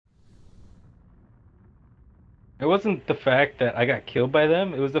It wasn't the fact that I got killed by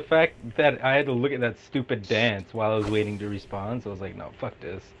them. It was the fact that I had to look at that stupid dance while I was waiting to respawn. So I was like, no, fuck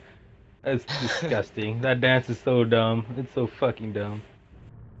this. That's disgusting. That dance is so dumb. It's so fucking dumb.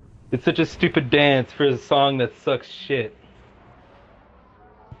 It's such a stupid dance for a song that sucks shit.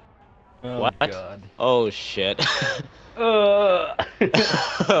 Oh What? god. Oh shit. Uh.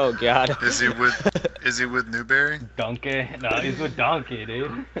 Oh god. Is he with Newberry? Donkay? No, he's with Donkay,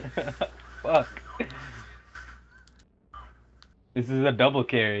 dude. Fuck. This is a double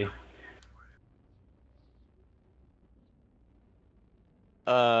carry.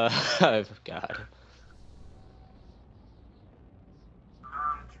 Oh god.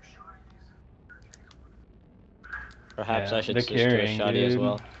 Perhaps Yeah, I should they're just do a carrying, shoddy as dude.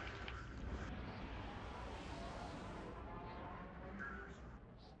 well.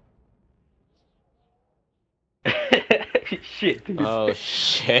 Shit, dude. Oh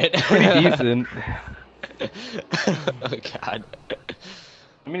shit. Pretty decent. Oh god.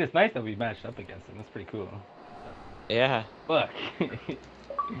 I mean, it's nice that we matched up against him. That's pretty cool. Yeah. Fuck.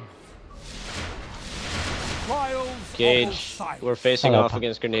 Gage, we're facing off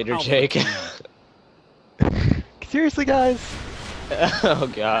against Gernader, Jake. Seriously, guys? Oh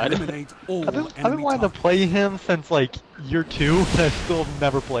god. I've been wanting to play him since like year 2, and I still have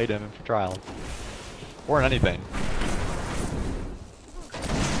never played him for trials. Or in anything.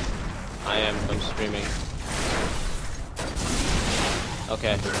 I'm streaming.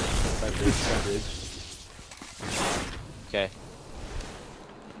 Okay. Okay.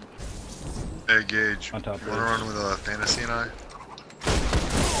 Hey Gage, On top you wanna run with a fantasy and I?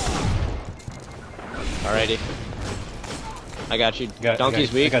 Alrighty. I got you. Got,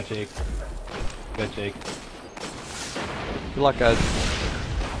 Donkey's weak. I got Jake. Got Jake. Good luck, guys.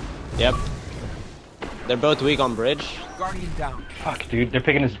 Yep. They're both weak on bridge. Guardian down. Fuck, dude. They're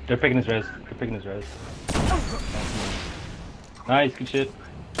picking his res. They're picking his res. Nice, good shit.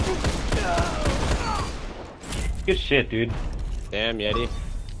 Good shit, dude. Damn, Yeti.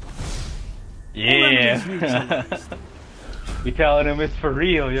 Yeah. We telling him it's for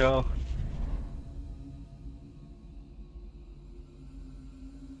real, yo.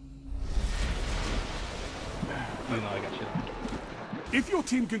 Even though I got shit. If your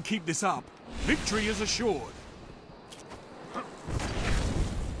team can keep this up, victory is assured.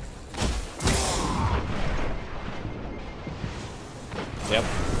 Yep.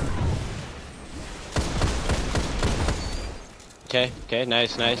 Okay,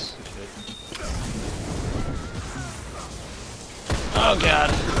 nice. Oh god,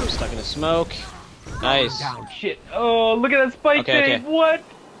 I'm stuck in the smoke. Nice. Oh shit. Oh, look at that spike Okay. tape. What?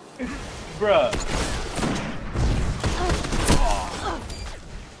 Bruh.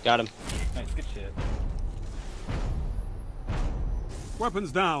 Got him. Nice, good shit.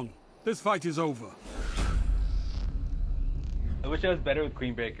 Weapons down. This fight is over. I wish I was better with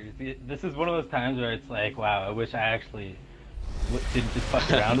Queen Breakers. This is one of those times where it's like, wow, I wish I actually didn't just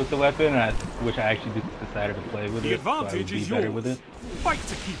fuck around with the weapon, and I wish I actually just decided to play with The it, so I would advantage be is better yours. with it. Fight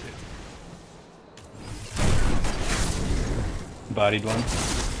to keep it. Bodied one.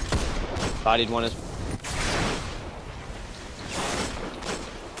 Bodied one is.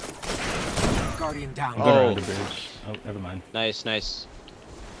 Guardian down. I'm going Oh. around the bridge. Oh, never mind. Nice.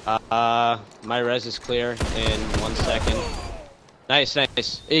 My res is clear in 1 second. Nice.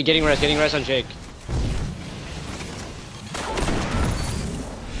 Hey, getting res on Jake.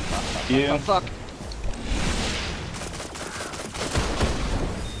 You. Oh, fuck.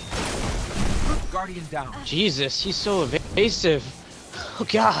 Guardian down. Jesus, he's so evasive. Oh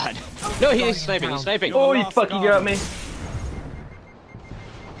god. No, he's sniping. Oh, he fucking got me.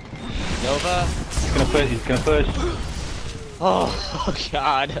 Nova. He's gonna push. Oh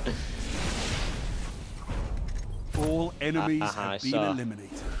god. All enemies I have been saw. eliminated.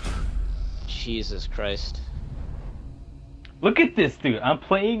 Jesus Christ. Look at this, dude. I'm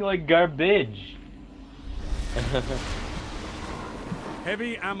playing like garbage.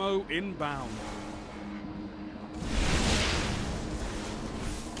 Heavy ammo inbound.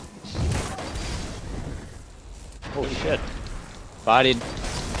 Holy shit. Bodied.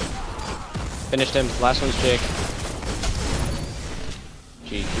 Finished him. Last one's Jake.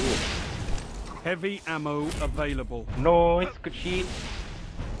 GG. Heavy ammo available. No, it's good shit.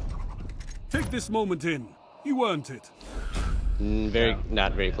 Take this moment in. You earned it.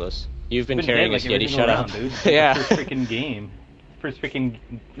 Not very close. You've been Been carrying dead, us, like, every Yeti. single Shut round, up. dude. Yeah. First freaking game.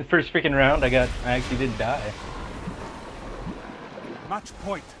 The first freaking round, I actually didn't die. Match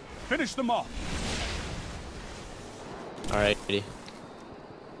point. Finish them off. Alright, Yeti.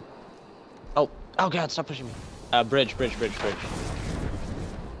 Oh god, stop pushing me. Bridge.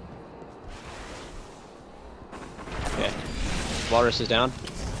 Walrus is down.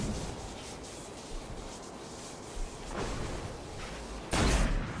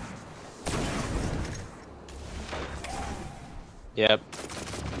 Yep.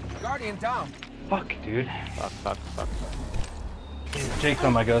 Guardian down. Fuck, dude. Fuck. Jake's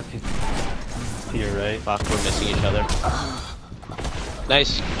on my ghost. He's to your right. Fuck, we're missing each other.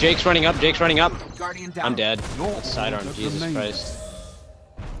 Nice. Jake's running up. Guardian down. I'm dead. Your Let's sidearm. order Jesus remains. Christ.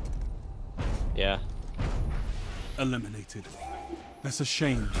 Yeah. Eliminated. That's a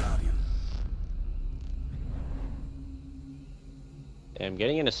shame, Guardian. Damn,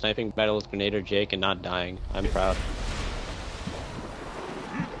 getting in a sniping battle with Gernader, Jake, and not dying. I'm proud.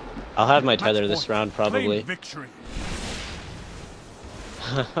 I'll have my tether this round, probably. Claim victory.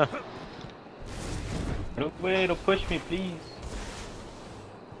 Wait, don't push me, please.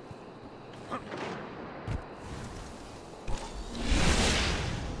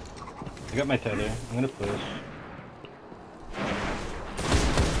 I got my tether. I'm gonna push.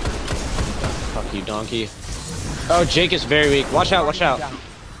 Fuck you, donkey. Oh, Jake is very weak. Watch out, watch out.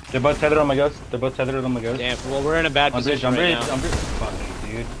 They're both tethered on my ghost. They're both tethered on my ghost. Damn, well, we're in a bad position right now. On bridge. Fuck,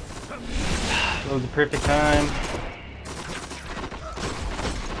 dude. That was the perfect time.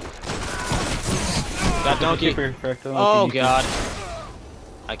 Got donkey. Super, correct, Oh donkey. god.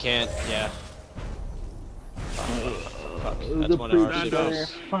 I can't, yeah. Fuck. That's one of our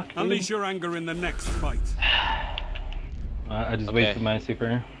supers. Fuck, dude. Unleash your anger in the next fight. I just Okay. wasted my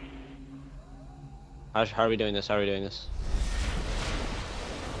super. How are we doing this? How are we doing this?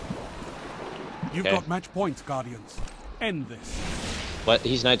 You've Okay. got match points, Guardians. End this. What?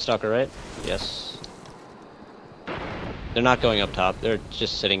 He's Night Stalker, right? Yes. They're not going up top. They're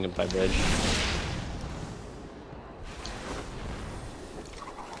just sitting by bridge.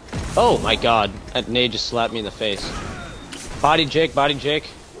 Oh my god. That nade just slapped me in the face. Body Jake, body Jake.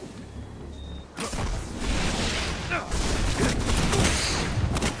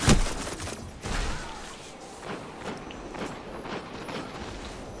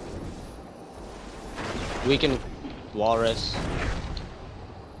 Weaken Walrus.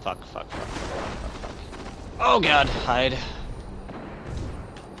 Fuck. Oh god, hide.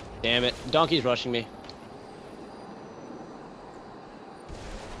 Damn it. Donkey's rushing me.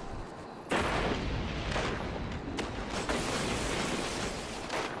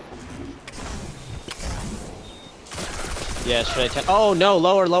 Yeah, should I oh no,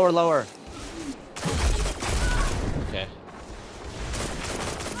 lower. Okay.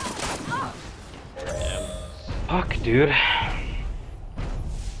 Damn. Fuck, dude.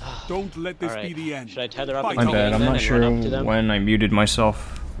 Don't let this Alright. be the end. Should I tether up Fight and My on. bad, I'm then not and sure run up to them? when I muted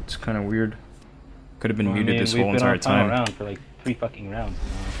myself. It's kind of weird. Could have been Well, I muted mean, this we've whole been entire on final time. round for like 3 fucking rounds.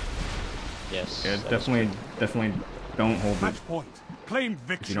 Yes. Yeah, that is definitely don't hold it. Match point. Claim You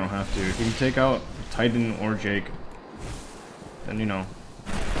victory. don't have to. If you can take out Titan or Jake, then you know.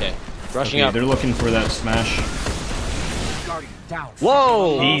 Okay. Rushing Okay, up. they're looking for that smash. Guardian down.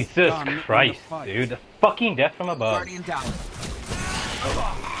 Whoa! Jesus gun in the Christ, fight. dude. The fucking death from above. Guardian down.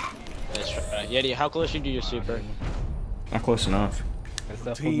 Nice try. Yeti, how close you do your super? Not close enough. That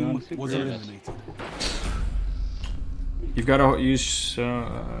stuff Team was was super. eliminated. You've got to use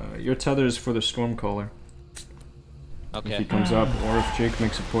your tethers for the Stormcaller. If he Okay. comes up, or if Jake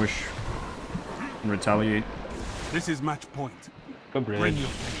makes a push and retaliate. This is match point. Go Bring bridge. your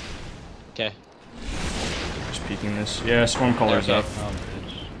pain. Okay. Just peeking this. Yeah, Stormcaller's Okay. up. Oh,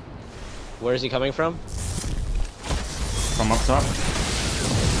 bridge. Where is he coming from? From up top.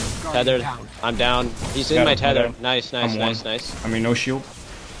 Guardian Tethered. down. I'm down. He's in Got my him, tether. got him. Nice. I'm one. Nice. I mean, no shield.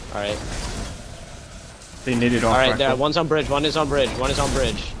 Alright. They knitted off. Alright, there. Fractal. One's on bridge. One is on bridge. To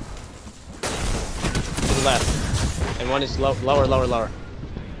the left. And one is lower.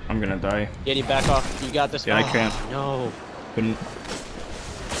 I'm gonna die. Yeti, back off. You got this. Yeah, I Oh, can't. No. Couldn't.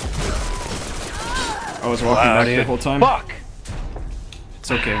 I was walking back the whole time. Fuck! It's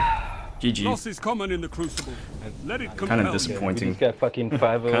okay. GG. Loss is common in the crucible. Let it compel Kind of you. disappointing. We just got fucking 5-0.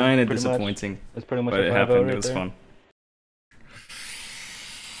 Kind of pretty much. disappointing. That's pretty much But a it 5-0 happened. right It was there. fun.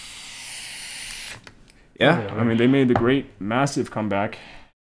 Yeah, I mean, they made the great, massive comeback.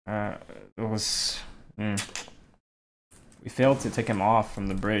 It was. We failed to take him off from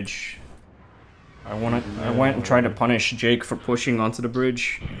the bridge. I went and tried to punish Jake for pushing onto the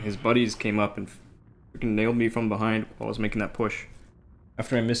bridge. His buddies came up and freaking nailed me from behind while I was making that push.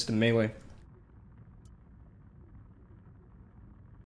 After I missed the melee.